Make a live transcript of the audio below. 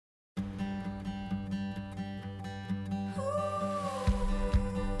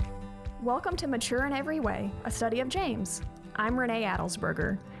Welcome to Mature in Every Way, a study of James. I'm Renee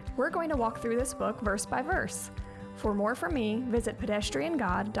Adelsberger. We're going to walk through this book verse by verse. For more from me, visit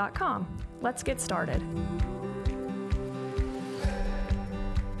pedestriangod.com. Let's get started.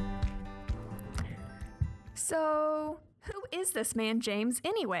 So, who is this man James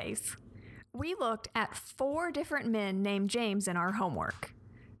anyways? We looked at 4 different men named James in our homework.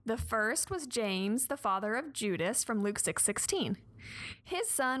 The first was James, the father of Judas, from Luke 6:16. His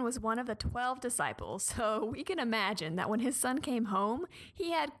son was one of the 12 disciples, so we can imagine that when his son came home,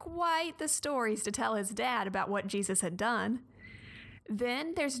 he had quite the stories to tell his dad about what Jesus had done.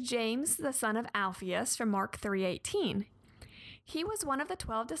 Then there's James, the son of Alphaeus, from Mark 3:18. He was one of the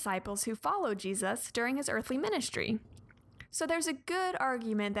 12 disciples who followed Jesus during his earthly ministry. So there's a good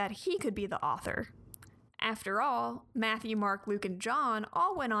argument that he could be the author. After all, Matthew, Mark, Luke, and John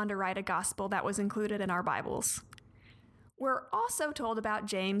all went on to write a gospel that was included in our Bibles. We're also told about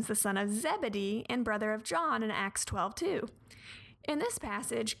James, the son of Zebedee and brother of John in Acts 12:2. In this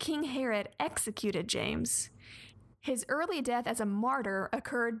passage, King Herod executed James. His early death as a martyr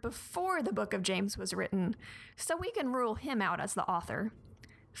occurred before the book of James was written, so we can rule him out as the author.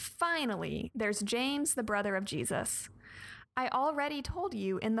 Finally, there's James, the brother of Jesus. I already told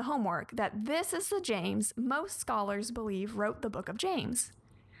you in the homework that this is the James most scholars believe wrote the book of James.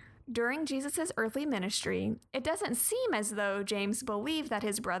 During Jesus' earthly ministry, it doesn't seem as though James believed that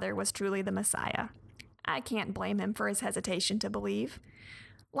his brother was truly the Messiah. I can't blame him for his hesitation to believe.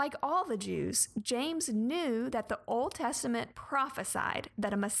 Like all the Jews, James knew that the Old Testament prophesied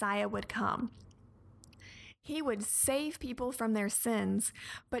that a Messiah would come. He would save people from their sins,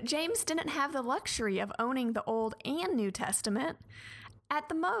 but James didn't have the luxury of owning the Old and New Testament. At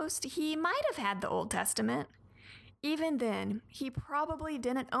the most, he might have had the Old Testament. Even then, he probably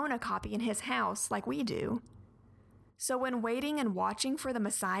didn't own a copy in his house like we do. So when waiting and watching for the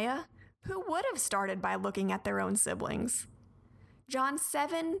Messiah, who would have started by looking at their own siblings? John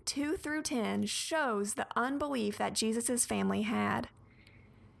 7:2-10 shows the unbelief that Jesus' family had.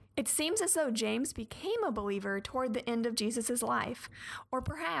 It seems as though James became a believer toward the end of Jesus' life, or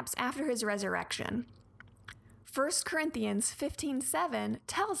perhaps after his resurrection. 1 Corinthians 15:7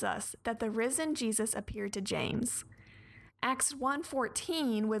 tells us that the risen Jesus appeared to James. Acts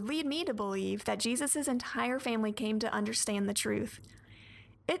 1:14 would lead me to believe that Jesus' entire family came to understand the truth.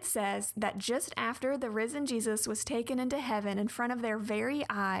 It says that just after the risen Jesus was taken into heaven in front of their very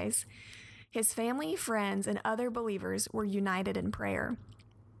eyes, his family, friends, and other believers were united in prayer.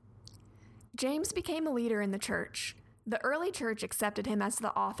 James became a leader in the church. The early church accepted him as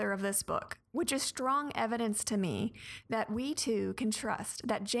the author of this book, which is strong evidence to me that we too can trust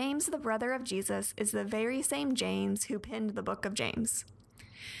that James, the brother of Jesus, is the very same James who penned the book of James.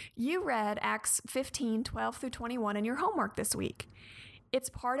 You read Acts 15:12-21 in your homework this week. It's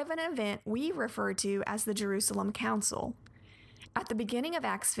part of an event we refer to as the Jerusalem Council. At the beginning of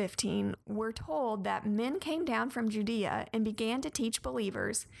Acts 15, we're told that men came down from Judea and began to teach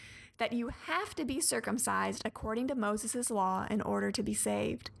believers that you have to be circumcised according to Moses' law in order to be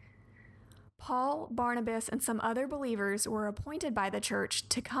saved. Paul, Barnabas, and some other believers were appointed by the church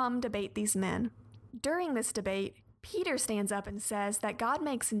to come debate these men. During this debate, Peter stands up and says that God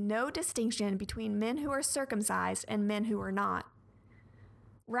makes no distinction between men who are circumcised and men who are not.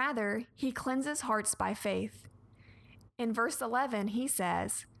 Rather, he cleanses hearts by faith. In verse 11, he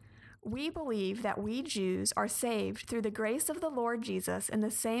says, "We believe that we Jews are saved through the grace of the Lord Jesus in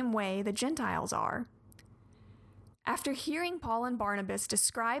the same way the Gentiles are." After hearing Paul and Barnabas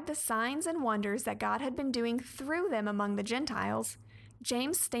describe the signs and wonders that God had been doing through them among the Gentiles,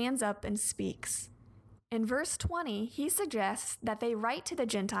 James stands up and speaks. In verse 20, he suggests that they write to the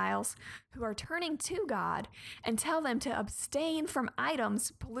Gentiles who are turning to God and tell them to abstain from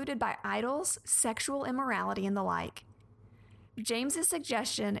items polluted by idols, sexual immorality, and the like. James's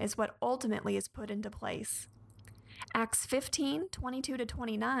suggestion is what ultimately is put into place. Acts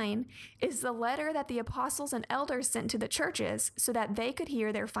 15:22-29 is the letter that the apostles and elders sent to the churches so that they could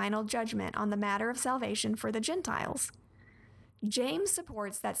hear their final judgment on the matter of salvation for the Gentiles. James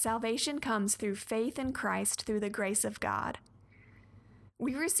supports that salvation comes through faith in Christ through the grace of God.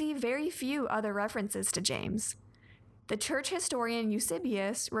 We receive very few other references to James. The church historian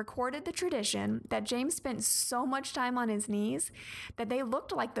Eusebius recorded the tradition that James spent so much time on his knees that they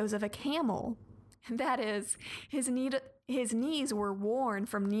looked like those of a camel. That is, his knees were worn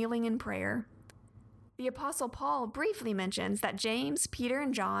from kneeling in prayer. The Apostle Paul briefly mentions that James, Peter,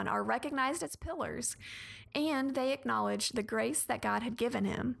 and John are recognized as pillars, and they acknowledge the grace that God had given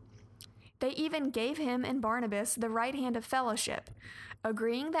him. They even gave him and Barnabas the right hand of fellowship,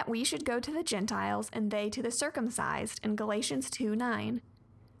 agreeing that we should go to the Gentiles and they to the circumcised in Galatians 2:9.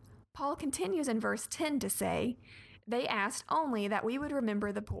 Paul continues in verse 10 to say, "They asked only that we would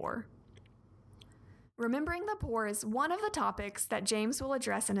remember the poor." Remembering the poor is one of the topics that James will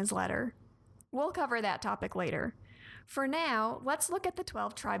address in his letter. We'll cover that topic later. For now, let's look at the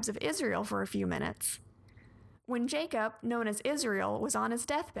 12 tribes of Israel for a few minutes. When Jacob, known as Israel, was on his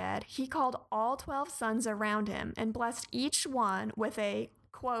deathbed, he called all 12 sons around him and blessed each one with a,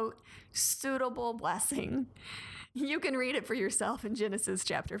 quote, suitable blessing. You can read it for yourself in Genesis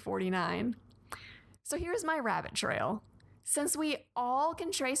chapter 49. So here's my rabbit trail. Since we all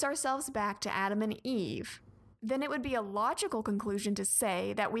can trace ourselves back to Adam and Eve, then it would be a logical conclusion to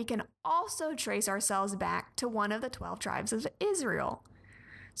say that we can also trace ourselves back to one of the 12 tribes of Israel.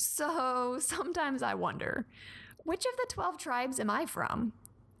 So sometimes I wonder, which of the 12 tribes am I from?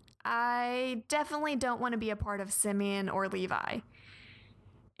 I definitely don't want to be a part of Simeon or Levi.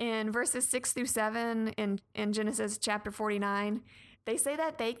 In verses 6 through 7 in Genesis chapter 49, they say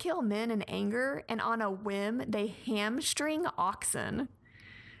that they kill men in anger, and on a whim, they hamstring oxen.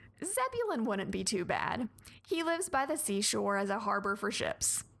 Zebulun wouldn't be too bad. He lives by the seashore as a harbor for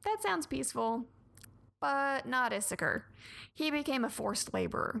ships. That sounds peaceful. But not Issachar. He became a forced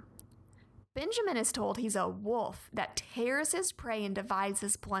laborer. Benjamin is told he's a wolf that tears his prey and divides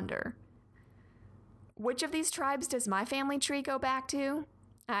his plunder. Which of these tribes does my family tree go back to?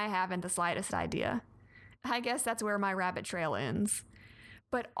 I haven't the slightest idea. I guess that's where my rabbit trail ends.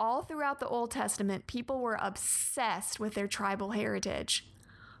 But all throughout the Old Testament, people were obsessed with their tribal heritage.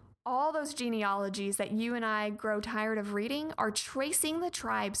 All those genealogies that you and I grow tired of reading are tracing the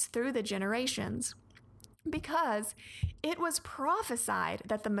tribes through the generations. Because it was prophesied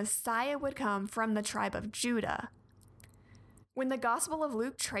that the Messiah would come from the tribe of Judah. When the Gospel of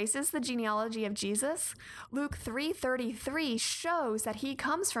Luke traces the genealogy of Jesus, Luke 3:33 shows that he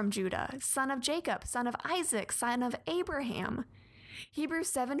comes from Judah, son of Jacob, son of Isaac, son of Abraham. Hebrews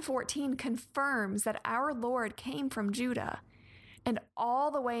 7:14 confirms that our Lord came from Judah. And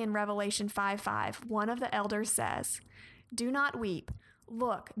all the way in Revelation 5:5, one of the elders says, "Do not weep.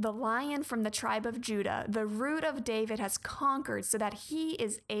 Look, the Lion from the tribe of Judah, the root of David, has conquered so that he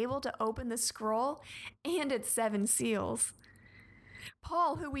is able to open the scroll and its 7 seals."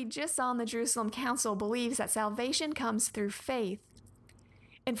 Paul, who we just saw in the Jerusalem Council, believes that salvation comes through faith.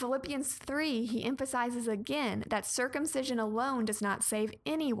 In Philippians 3, he emphasizes again that circumcision alone does not save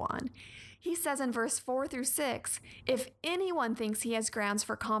anyone. He says in verse 4 through 6, "If anyone thinks he has grounds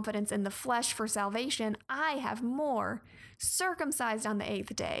for confidence in the flesh for salvation, I have more. Circumcised on the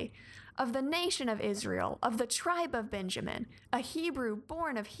 8th day, of the nation of Israel, of the tribe of Benjamin, a Hebrew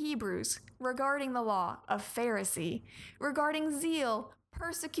born of Hebrews, regarding the law, a Pharisee, regarding zeal,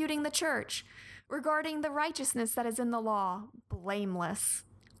 persecuting the church, regarding the righteousness that is in the law, blameless."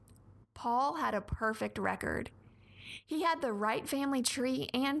 Paul had a perfect record. He had the right family tree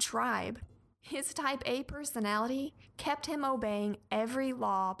and tribe. His type A personality kept him obeying every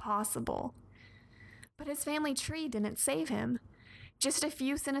law possible. But his family tree didn't save him. Just a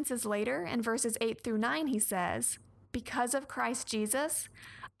few sentences later, in verses 8 through 9, he says, "Because of Christ Jesus,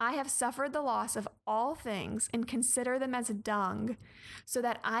 I have suffered the loss of all things and consider them as dung, so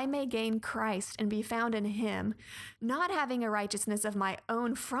that I may gain Christ and be found in him, not having a righteousness of my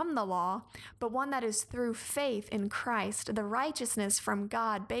own from the law, but one that is through faith in Christ, the righteousness from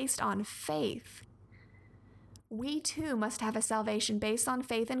God based on faith." We too must have a salvation based on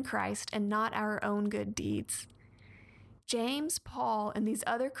faith in Christ and not our own good deeds. James, Paul, and these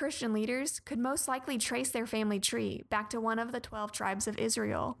other Christian leaders could most likely trace their family tree back to one of the 12 tribes of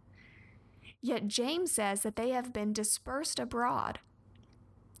Israel. Yet James says that they have been dispersed abroad.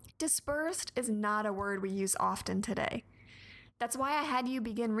 Dispersed is not a word we use often today. That's why I had you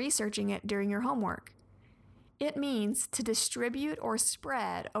begin researching it during your homework. It means to distribute or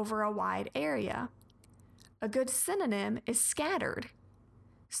spread over a wide area. A good synonym is scattered.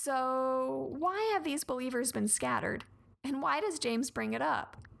 So why have these believers been scattered? And why does James bring it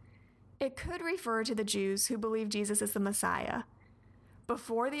up? It could refer to the Jews who believe Jesus is the Messiah.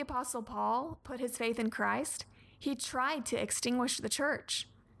 Before the Apostle Paul put his faith in Christ, he tried to extinguish the church.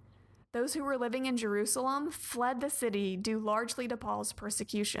 Those who were living in Jerusalem fled the city due largely to Paul's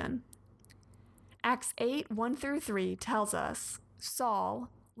persecution. Acts 8, 1 through 3 tells us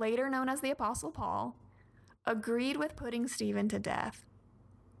Saul, later known as the Apostle Paul, agreed with putting Stephen to death.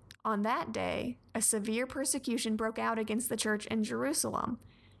 On that day, a severe persecution broke out against the church in Jerusalem,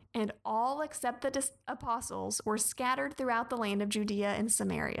 and all except the apostles were scattered throughout the land of Judea and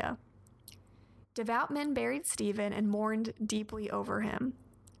Samaria. Devout men buried Stephen and mourned deeply over him.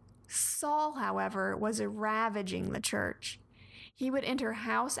 Saul, however, was ravaging the church. He would enter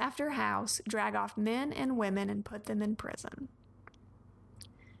house after house, drag off men and women, and put them in prison.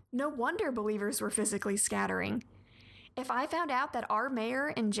 No wonder believers were physically scattering. If I found out that our mayor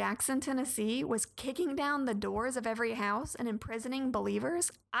in Jackson, Tennessee was kicking down the doors of every house and imprisoning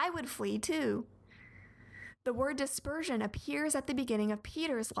believers, I would flee too. The word dispersion appears at the beginning of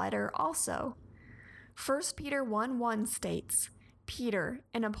Peter's letter also. 1 Peter 1:1 states, Peter,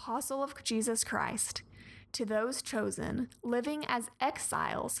 an apostle of Jesus Christ, to those chosen, living as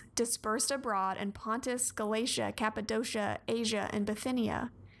exiles, dispersed abroad in Pontus, Galatia, Cappadocia, Asia, and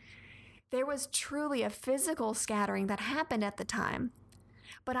Bithynia. There was truly a physical scattering that happened at the time,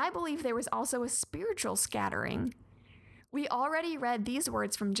 but I believe there was also a spiritual scattering. We already read these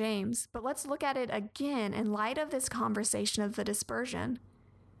words from James, but let's look at it again in light of this conversation of the dispersion.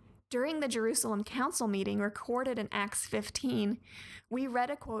 During the Jerusalem Council meeting recorded in Acts 15, we read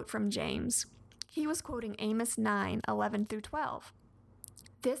a quote from James. He was quoting Amos 9:11 through 12.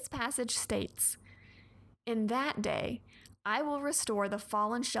 This passage states, "In that day, I will restore the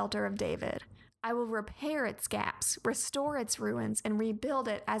fallen shelter of David. I will repair its gaps, restore its ruins, and rebuild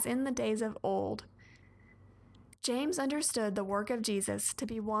it as in the days of old." James understood the work of Jesus to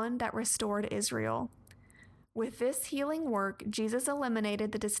be one that restored Israel. With this healing work, Jesus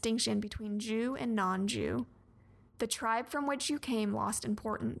eliminated the distinction between Jew and non-Jew. The tribe from which you came lost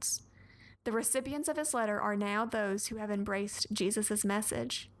importance. The recipients of his letter are now those who have embraced Jesus'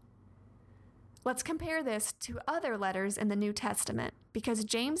 message. Let's compare this to other letters in the New Testament, because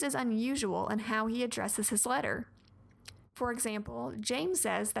James is unusual in how he addresses his letter. For example, James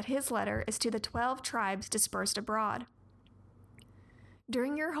says that his letter is to the 12 tribes dispersed abroad.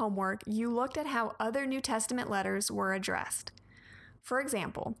 During your homework, you looked at how other New Testament letters were addressed. For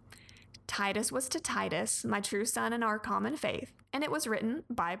example, Titus was to Titus, my true son in our common faith, and it was written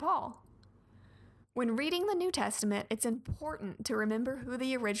by Paul. When reading the New Testament, it's important to remember who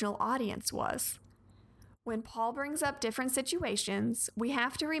the original audience was. When Paul brings up different situations, we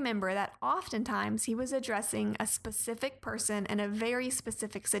have to remember that oftentimes he was addressing a specific person in a very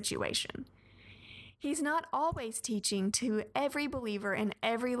specific situation. He's not always teaching to every believer in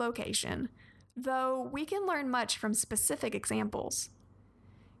every location, though we can learn much from specific examples.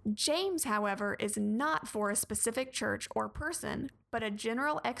 James, however, is not for a specific church or person, but a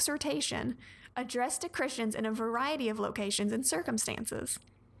general exhortation addressed to Christians in a variety of locations and circumstances.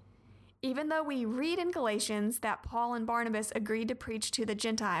 Even though we read in Galatians that Paul and Barnabas agreed to preach to the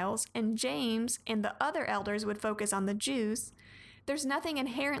Gentiles, and James and the other elders would focus on the Jews, there's nothing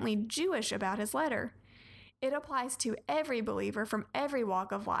inherently Jewish about his letter. It applies to every believer from every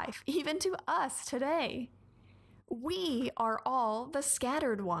walk of life, even to us today. We are all the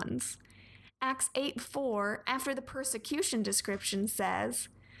scattered ones. Acts 8:4, after the persecution description, says,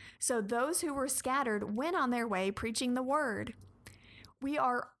 "So those who were scattered went on their way preaching the word." We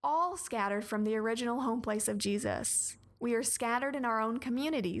are all scattered from the original home place of Jesus. We are scattered in our own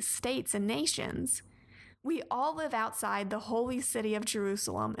communities, states, and nations. We all live outside the holy city of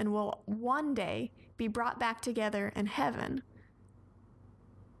Jerusalem and will one day be brought back together in heaven.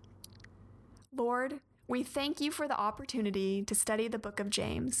 Lord, we thank you for the opportunity to study the book of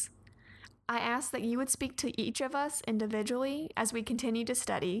James. I ask that you would speak to each of us individually as we continue to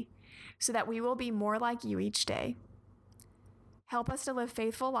study, so that we will be more like you each day. Help us to live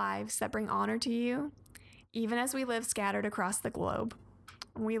faithful lives that bring honor to you, even as we live scattered across the globe.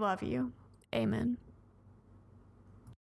 We love you. Amen.